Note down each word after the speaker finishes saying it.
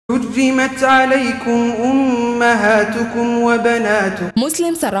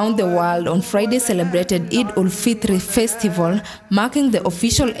Muslims around the world on Friday celebrated Eid al-Fitr festival, marking the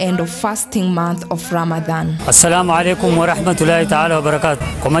official end of fasting month of Ramadan. Assalamu alaikum wa rahmatullahi ta'ala wa barakatuh.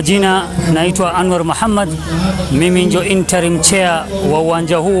 Kwa majina naitwa Anwar Muhammad, mimi ndio interim chair wa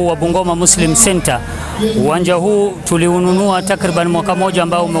uwanja huu wa Bungoma Muslim Center. Uwanja huu tuliununua takriban mwaka moja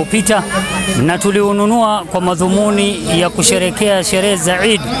ambao umeupita, na tuliununua kwa madhumuni ya kusherekea sherehe za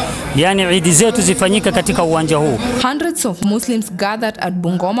Eid, yani Eid zetu zifanyika katika uwanja huu. Hundreds of Muslims gathered at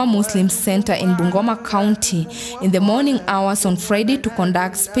Bungoma Muslim Center in Bungoma County in the morning hours on Friday to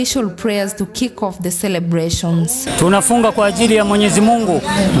conduct special prayers to kick off the celebrations. Tunafunga kwa ajili ya Mwenyezi Mungu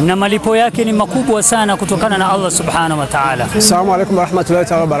na malipo yake ni makubwa sana kutokana na Allah Subhanahu wa Ta'ala. Assalamu alaikum wa rahmatullahi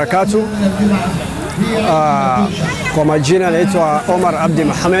ta'ala wa barakatuh. Kwa majina naitwa Omar Abdi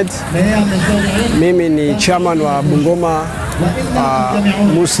Mohamed. Mimi ni chairman wa Bungoma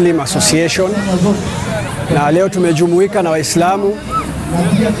Muslim Association, na leo tumejumuika na Waislamu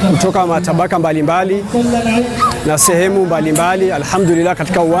kutoka matabaka mbalimbali na sehemu mbalimbali, alhamdulillah,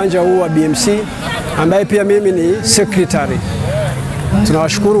 katika uwanja huu wa BMC, ambaye pia mimi ni secretary.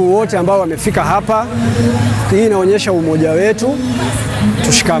 Tunawashukuru wote ambao wamefika hapa. Hii inaonyesha umoja wetu,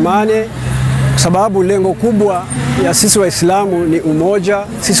 tushikamane, kwa sababu lengo kubwa ya sisi Waislamu ni umoja.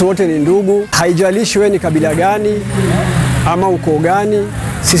 Sisi wote ni ndugu, haijalishi wewe ni kabila gani ama uko gani,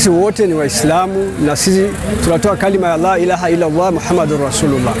 sisi wote ni Waislamu na sisi tunatoa kalima ya la ilaha illa Allah Muhammadur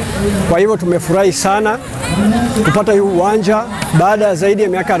Rasulullah. Kwa hivyo tumefurahi sana kupata hii uwanja baada ya zaidi ya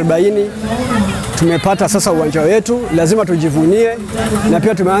miaka 40. Tumepata sasa uwanja wetu, lazima tujivunie, na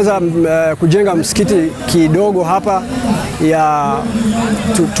pia tumeanza kujenga msikiti kidogo hapa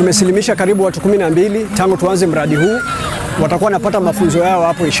tumesilimisha karibu watu 12 tangu tuanze mradi huu. Watakuwa napata mafunzo yao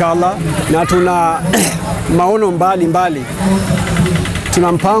hapo inshallah, na tuna maono mbali.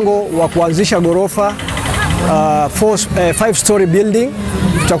 Tuna mpango wa kuanzisha gorofa 5-story building.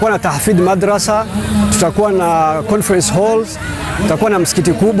 Tutakuwa na tahfidh madrasa, tutakuwa na conference halls, tutakuwa na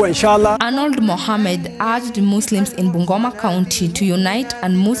msikiti kubwa inshallah. Arnold Mohammed urged Muslims in Bungoma County to unite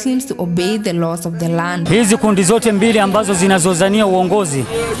and Muslims to obey the laws of the land. Hizi kundi zote mbili ambazo zinazozania uongozi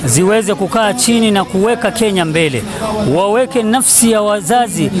ziweze kukaa chini na kuweka Kenya mbele. Waweke nafsi ya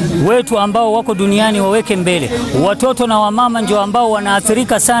wazazi wetu ambao wako duniani waweke mbele. Watoto na wamama ndio ambao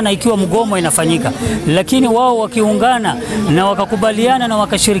wanaathirika sana ikiwa mgomo inafanyika. Lakini wao wakiungana na wakakubaliana na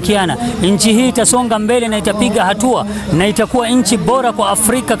wakashirikiana, nchi hii itasonga mbele na itapiga hatua na itakuwa nchi bora kwa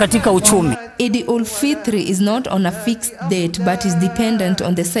Afrika katika uchumi. Eid al-Fitr is not on a fixed date but is dependent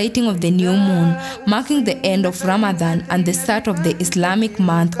on the sighting of the new moon, marking the end of Ramadan and the start of the Islamic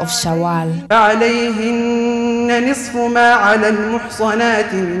month of Shawwal.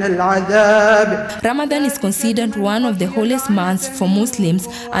 Ramadan is considered one of the holiest months for Muslims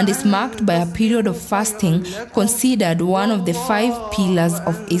and is marked by a period of fasting, considered one of the 5 pillars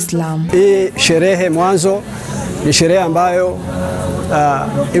of Islam. Sherehe mwanzo ni sherehe ambayo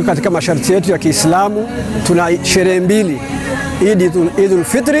iko katika masharti yetu ya Kiislamu. Tuna sherehe mbili, Eid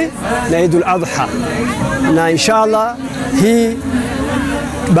al-Fitr na Eid al-Adha, na inshallah hii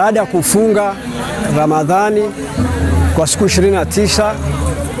baada ya kufunga Ramadhani kwa siku 29,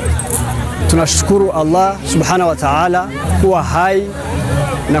 tunashukuru Allah Subhanahu wa Ta'ala kuwa hai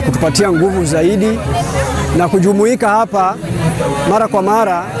na kutupatia nguvu zaidi, na kujumuika hapa mara kwa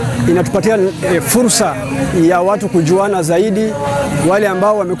mara inatupatia fursa ya watu kujuana zaidi, wale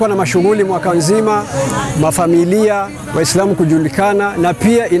ambao wamekuwa na mashughuli mwaka nzima, mafamilia, Waislamu kujulikana, na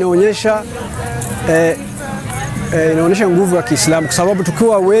pia inaonyesha nguvu ya Kiislamu, kwa sababu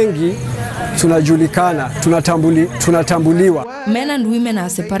tukiwa wengi tunajulikana, tunatambuliwa. Men and women are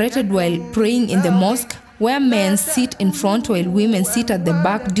separated while praying in the mosque, where men sit in front while women sit at the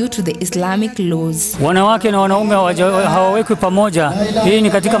back due to the Islamic laws. Wanawake na wanaume hawawekwi pamoja. Hii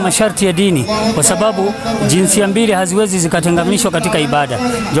ni katika masharti ya dini, kwa sababu jinsia mbili haziwezi zikatenganishwa katika ibada.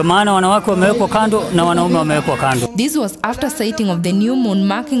 Ndio maana wanawake wamewekwa kando na wanaume wamewekwa kando. This was after sighting of the new moon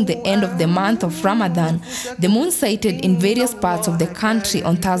marking the end of the month of Ramadan. The moon sighted in various parts of the country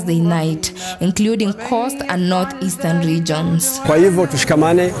on Thursday night, including coast and northeastern regions. Kwa hivyo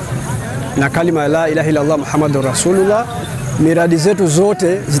tushikamane na kalima la ilaha illa Allah Muhammadur Rasulullah. Miradi zetu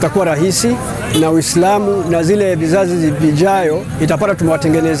zote zitakuwa rahisi, na Uislamu na zile vizazi vijayo itapata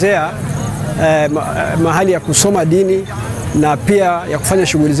tumewatengenezea mahali ya kusoma dini na pia ya kufanya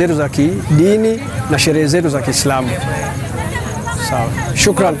shughuli zetu za kidini na sherehe zetu za Kiislamu. Sawa.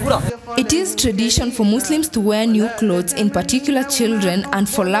 Shukran. It is tradition for Muslims to wear new clothes, in particular children, and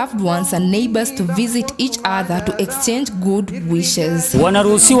for loved ones and neighbors to visit each other to exchange good wishes.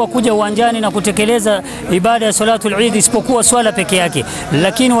 Wanaruhusiwa kuja uwanjani na kutekeleza ibada ya salatul Eid isipokuwa swala peke yake,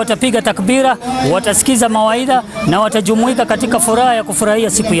 lakini watapiga takbira, watasikiza mawaidha na watajumuika katika furaha ya kufurahia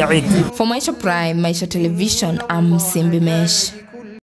siku ya Eid. For Maisha Prime, Maisha Television, I'm Simbi Mesh.